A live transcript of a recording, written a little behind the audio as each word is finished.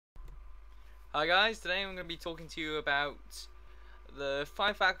Hi guys, today I'm going to be talking to you about the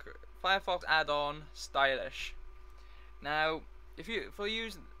Firefox add-on Stylish. Now, for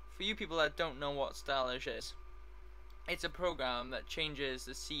you people that don't know what Stylish is, it's a program that changes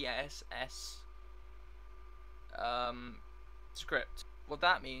the CSS script. What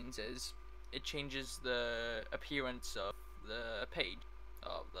that means is it changes the appearance of the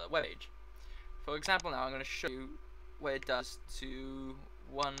web page. For example, now I'm going to show you what it does to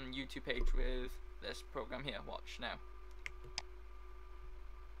one YouTube page with this program here. Watch now.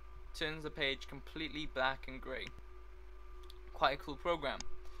 Turns the page completely black and grey. Quite a cool program.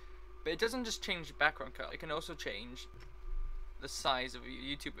 But it doesn't just change the background color, it can also change the size of your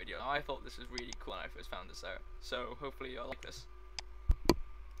YouTube video. Now, I thought this was really cool when I first found this out, so hopefully you'll like this.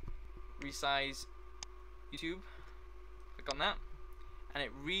 Resize YouTube, click on that, and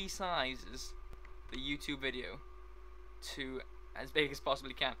it resizes the YouTube video to as big as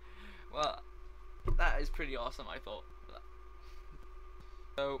possibly can. Well, that is pretty awesome, I thought.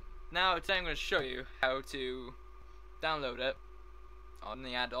 So now today I'm going to show you how to download it on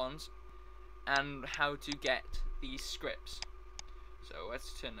the add-ons and how to get these scripts. So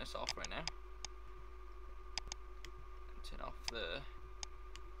let's turn this off right now. Turn off the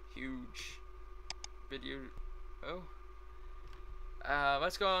huge video.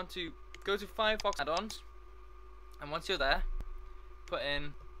 Let's go to Firefox add-ons, and once you're there, put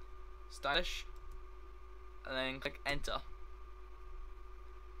in Stylish and then click enter.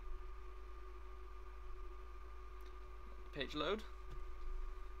 Page load.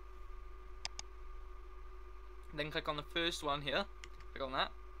 Then click on the first one here. Click on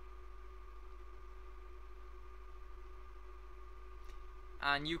that.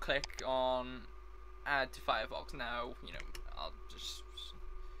 And you click on add to Firefox. Now, I'll just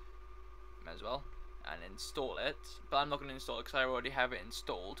might as well and install it, but I'm not going to install it because I already have it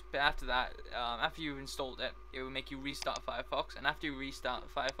installed. But after that, after you've installed it, it will make you restart Firefox, and after you restart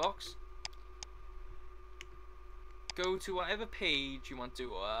Firefox, go to whatever page you want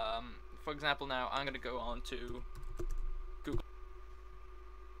to. For example, now I'm going to go on to Google.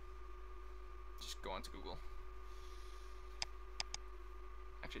 Just go on to Google.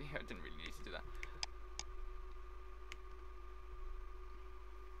 Actually, I didn't really need to do that.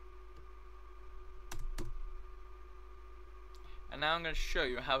 And now I'm going to show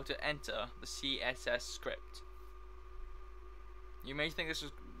you how to enter the CSS script. You may think this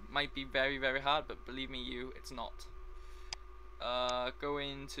might be very, very hard, but believe me, it's not. Go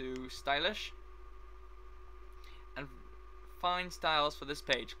into Stylish and find styles for this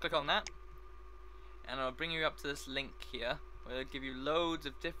page. Click on that, and it'll bring you up to this link here, where it'll give you loads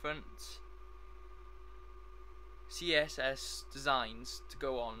of different CSS designs to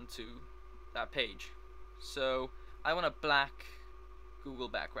go on to that page. So I want a black Google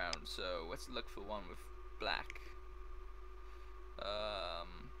background, so let's look for one with black.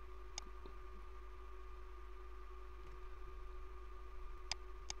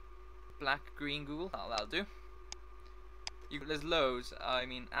 Black green Google. Oh, that'll do. There's loads. I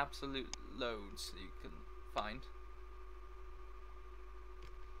mean, absolute loads that you can find.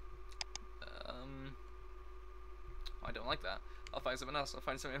 I don't like that. I'll find something else. I'll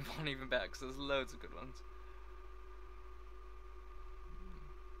find something even better because there's loads of good ones.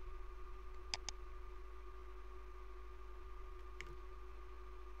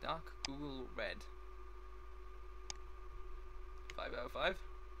 Dark Google red. 5 out of 5.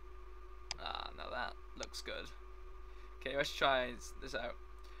 Now that looks good. Okay, let's try this out.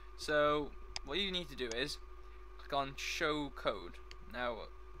 So what you need to do is click on show code. Now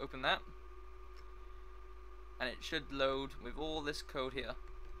open that, and it should load with all this code here,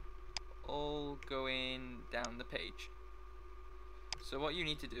 all going down the page. So what you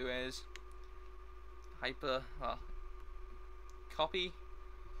need to do is copy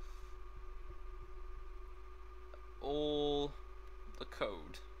all the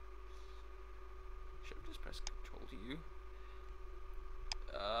code. Should just press Control U.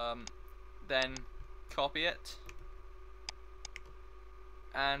 Then copy it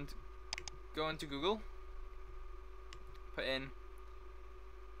and go into Google. Put in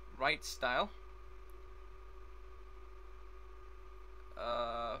right style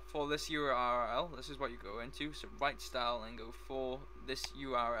for this URL. This is what you go into. So right style and go for this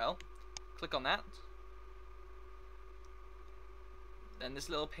URL. Click on that. Then this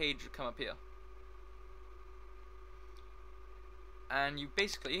little page will come up here. And you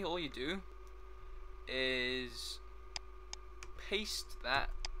basically, all you do is paste that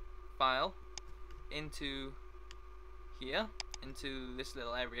file into here, into this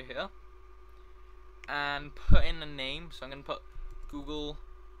little area here, and put in a name. So I'm going to put Google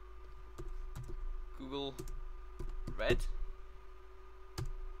Google Red,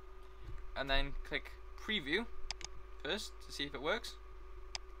 and then click Preview first to see if it works.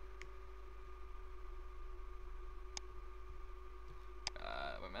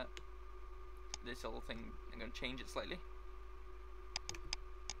 Wait a minute. This whole thing, I'm going to change it slightly.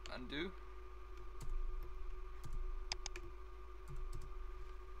 Undo.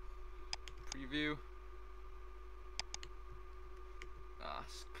 Preview.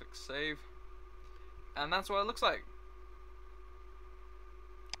 Click save. And that's what it looks like.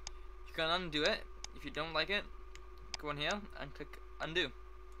 You can undo it. If you don't like it, go in here and click undo.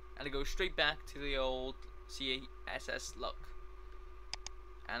 And it goes straight back to the old CSS look.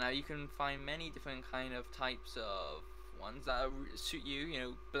 And now you can find many different kind of types of ones that suit you. You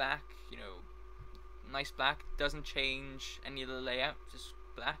know, black. You know, nice black. Doesn't change any of the layout. Just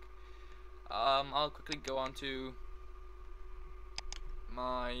black. I'll quickly go on to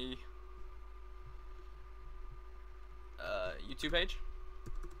my YouTube page.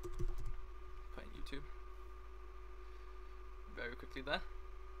 Put in YouTube very quickly there.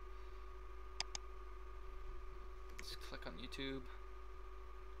 Just click on YouTube,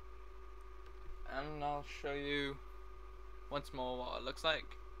 and I'll show you once more what it looks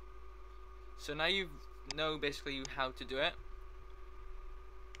like. So now you know basically how to do it.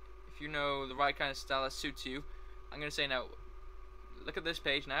 If you know the right kind of style that suits you, I'm gonna say now. Look at this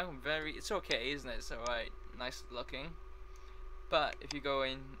page now. It's okay, isn't it? It's alright, nice looking. But if you go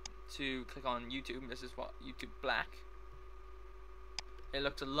in to click on YouTube, this is what YouTube Black. It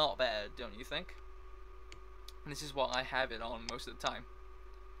looks a lot better, don't you think? And this is what I have it on most of the time.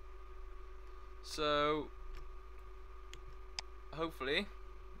 So hopefully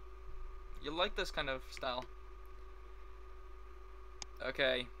you'll like this kind of style.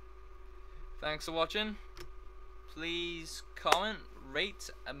 Okay. Thanks for watching. Please comment, rate,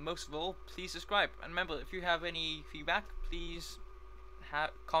 and most of all, please subscribe. And remember, if you have any feedback, please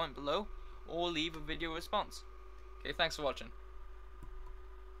comment below or leave a video response. Okay, thanks for watching.